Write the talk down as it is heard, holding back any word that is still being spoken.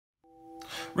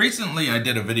Recently, I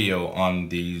did a video on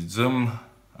the ZüM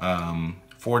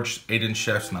Forged 8-inch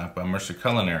chef's knife by Mercer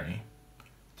Culinary.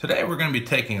 Today, we're going to be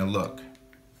taking a look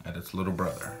at its little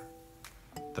brother,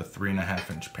 the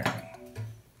 3.5-inch paring.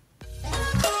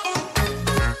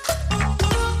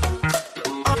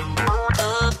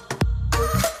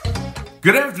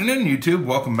 Good afternoon, YouTube.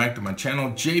 Welcome back to my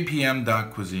channel,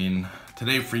 JPM.Cuisine.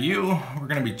 Today for you, we're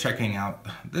going to be checking out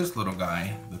this little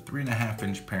guy, the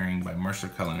 3.5-inch paring by Mercer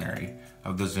Culinary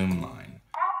of the ZüM line.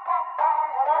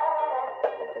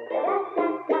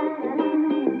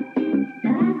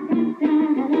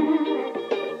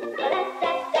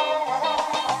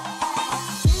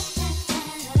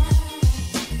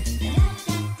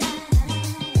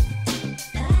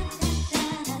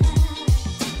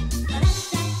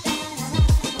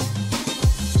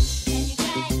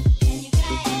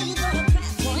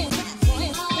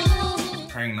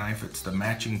 Paring knife, it's the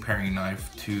matching paring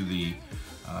knife to the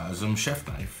ZüM chef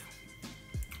knife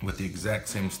with the exact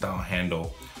same style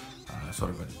handle,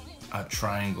 sort of a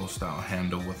triangle style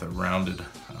handle with a rounded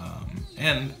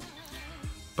end,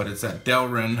 but it's that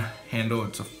Delrin handle.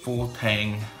 It's a full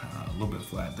tang, a little bit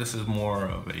flat. This is more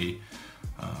of a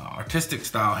artistic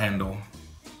style handle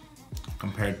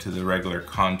compared to the regular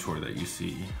contour that you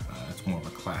see. It's more of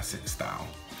a classic style.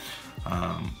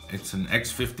 It's an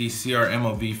X50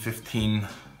 CRMOV 15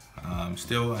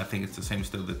 steel. I think it's the same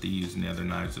steel that they use in the other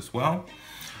knives as well,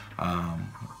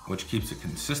 which keeps it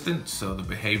consistent. So the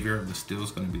behavior of the steel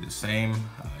is going to be the same.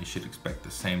 You should expect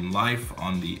the same life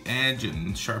on the edge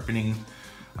and sharpening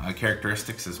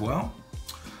characteristics as well,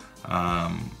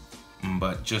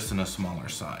 but just in a smaller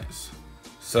size.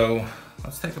 So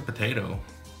let's take a potato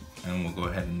and we'll go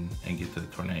ahead and get to the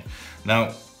tournée.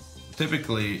 Now,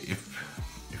 typically,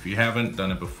 if you haven't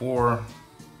done it before,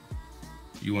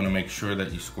 you want to make sure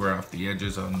that you square off the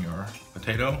edges on your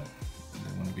potato.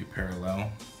 They want to be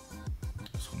parallel.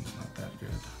 This one's not that good.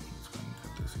 Let's go and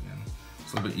cut this again.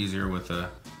 It's a little bit easier with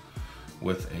a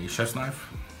chef's knife.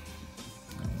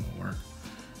 That one will work.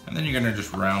 And then you're gonna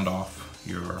just round off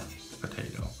your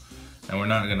potato. And we're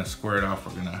not gonna square it off.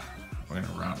 We're gonna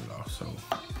round it off. So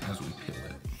as we peel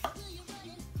it,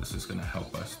 this is gonna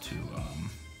help us to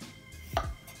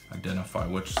identify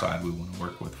which side we want to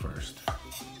work with first.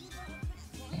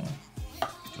 Okay.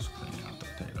 Just clean out the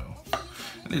potato.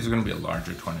 And these are going to be a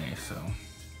larger tournée, so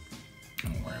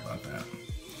don't worry about that.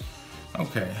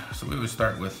 Okay, so we would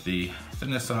start with the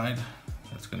thinnest side.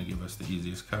 That's going to give us the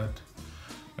easiest cut.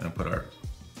 We're going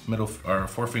to put our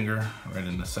forefinger right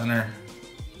in the center.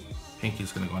 Pinky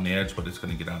is going to go on the edge, but it's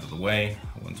going to get out of the way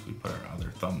once we put our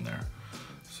other thumb there.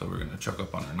 So we're going to choke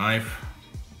up on our knife.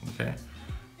 Okay.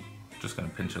 Just gonna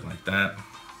pinch it like that.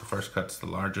 The first cut's the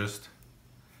largest.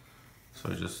 So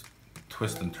we just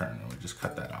twist and turn and we just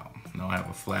cut that out. Now I have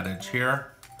a flat edge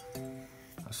here.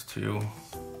 That's 2.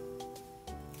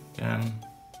 Again.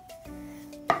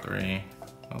 3.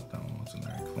 Oh, that one wasn't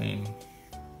very clean.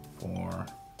 4.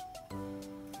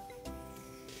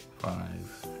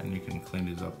 5. And you can clean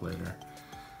these up later.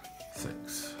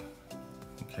 6.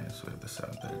 Okay, so we have the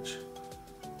 7th edge.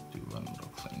 Do one little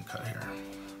clean cut here.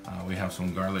 We have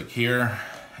some garlic here,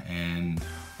 and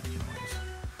I can always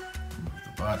remove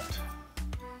the butt.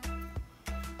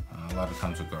 A lot of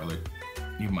times with garlic,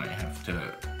 you might have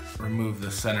to remove the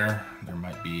center. There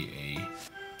might be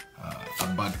a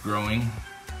bud growing.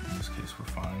 In this case, we're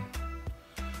fine.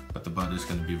 But the bud is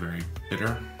going to be very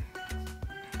bitter.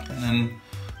 And then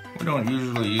we don't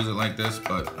usually use it like this,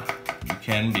 but you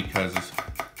can, because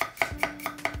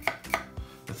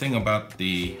the thing about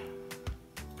the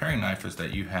paring knife is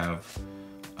that you have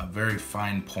a very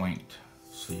fine point,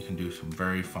 so you can do some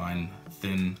very fine,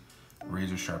 thin,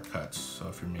 razor sharp cuts. So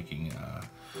if you're making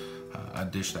a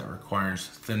dish that requires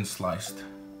thin sliced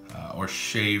or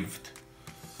shaved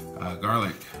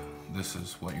garlic, this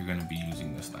is what you're going to be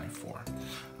using this knife for.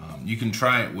 You can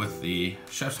try it with the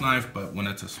chef's knife, but when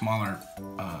it's a smaller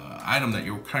item that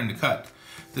you're trying to cut,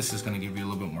 this is going to give you a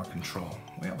little bit more control.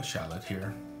 We have a shallot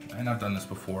here, and I've done this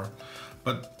before,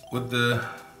 but with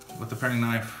the paring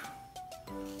knife,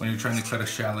 when you're trying to cut a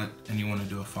shallot and you want to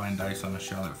do a fine dice on a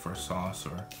shallot for a sauce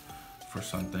or for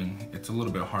something, it's a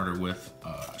little bit harder with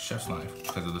a chef's knife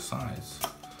because of the size.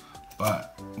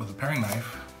 But with a paring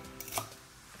knife,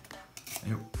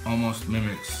 it almost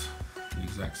mimics the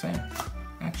exact same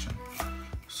action.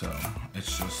 So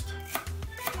it's just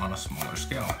on a smaller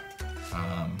scale.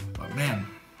 But man,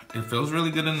 it feels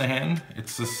really good in the hand.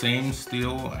 It's the same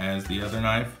steel as the other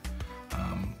knife.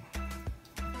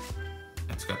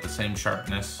 It's got the same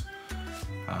sharpness,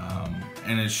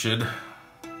 and it should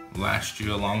last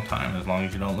you a long time as long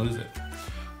as you don't lose it.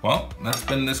 Well, that's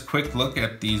been this quick look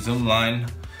at the ZüM line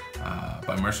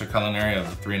by Mercer Culinary of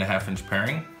the 3.5-inch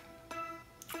paring.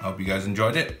 I hope you guys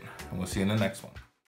enjoyed it, and we'll see you in the next one.